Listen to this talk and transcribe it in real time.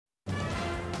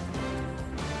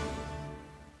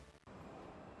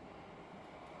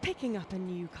Picking up a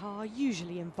new car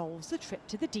usually involves a trip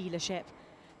to the dealership,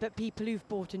 but people who've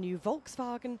bought a new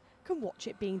Volkswagen can watch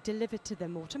it being delivered to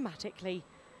them automatically.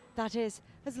 That is,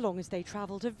 as long as they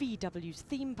travel to VW's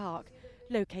theme park,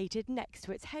 located next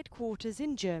to its headquarters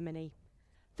in Germany.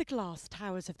 The glass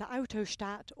towers of the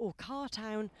Autostadt, or car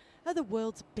town, are the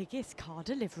world's biggest car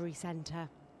delivery centre.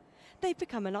 They've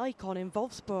become an icon in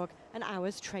Wolfsburg, an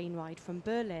hour's train ride from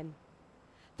Berlin.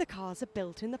 The cars are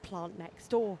built in the plant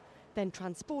next door, then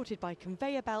transported by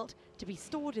conveyor belt to be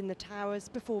stored in the towers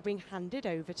before being handed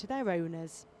over to their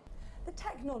owners. The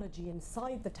technology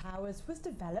inside the towers was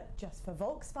developed just for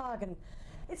Volkswagen.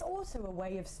 It's also a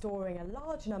way of storing a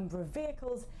large number of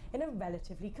vehicles in a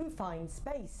relatively confined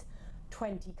space,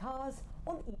 20 cars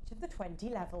on each of the 20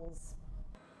 levels.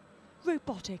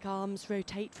 Robotic arms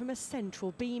rotate from a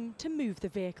central beam to move the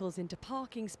vehicles into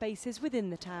parking spaces within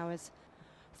the towers.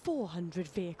 400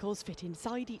 vehicles fit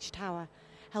inside each tower,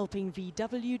 helping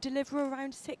VW deliver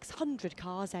around 600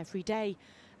 cars every day,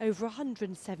 over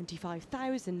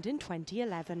 175,000 in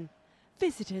 2011.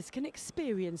 Visitors can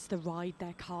experience the ride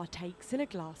their car takes in a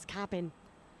glass cabin.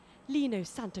 Lino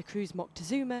Santa Cruz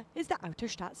Moctezuma is the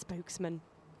Autostadt spokesman.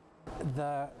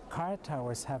 The car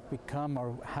towers have become,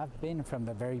 or have been from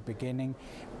the very beginning,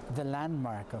 the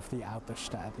landmark of the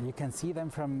Autostadt. You can see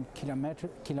them from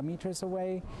kilometers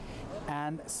away,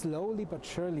 and slowly but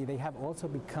surely they have also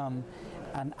become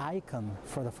an icon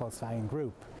for the Volkswagen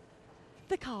Group.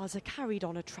 The cars are carried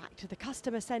on a track to the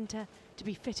customer centre to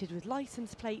be fitted with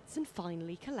licence plates and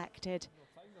finally collected.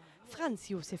 Franz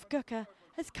Josef Göcker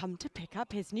has come to pick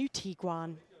up his new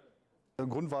Tiguan.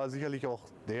 One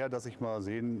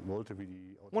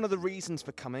of the reasons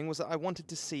for coming was that I wanted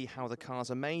to see how the cars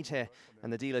are made here,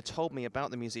 and the dealer told me about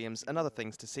the museums and other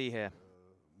things to see here.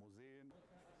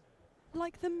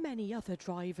 Like the many other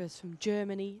drivers from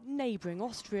Germany, neighbouring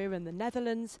Austria and the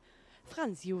Netherlands,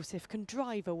 Franz Josef can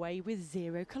drive away with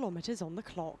 0 kilometres on the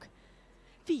clock.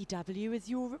 VW is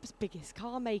Europe's biggest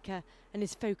car maker and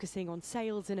is focusing on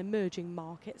sales in emerging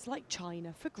markets like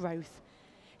China for growth.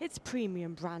 Its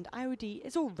premium brand Audi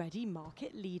is already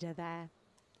market leader there.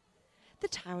 The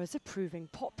towers are proving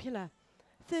popular.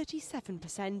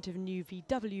 37% of new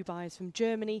VW buyers from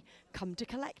Germany come to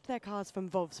collect their cars from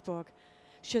Wolfsburg.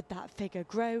 Should that figure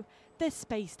grow, there's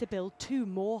space to build 2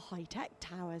 more high-tech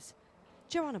towers.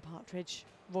 Joanna Partridge,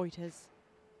 Reuters.